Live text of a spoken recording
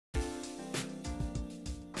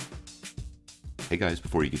Hey guys,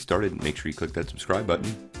 before you get started, make sure you click that subscribe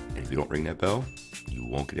button, and if you don't ring that bell, you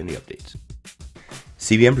won't get any updates.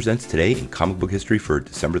 CBM presents Today in Comic Book History for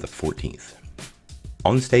December the 14th.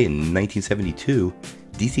 On this day in 1972,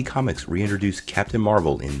 DC Comics reintroduced Captain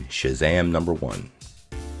Marvel in Shazam #1.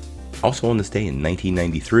 Also on this day in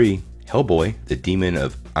 1993, Hellboy, the demon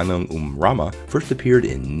of Anung Rama, first appeared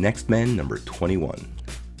in Xmen #21.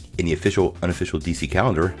 In the official-unofficial DC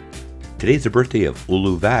calendar, today is the birthday of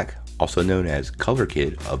Vakk, also known as Color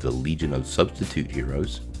Kid of the Legion of Substitute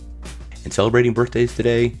Heroes. And celebrating birthdays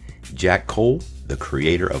today, Jack Cole, the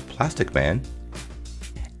creator of Plasticman,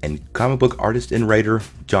 and comic book artist and writer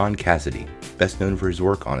John Cassaday, best known for his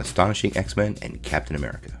work on Astonishing X-Men and Captain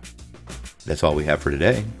America. That's all we have for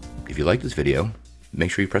today. If you like this video, make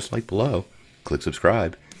sure you press like below, click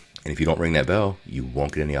subscribe, and if you don't ring that bell, you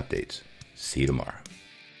won't get any updates. See you tomorrow.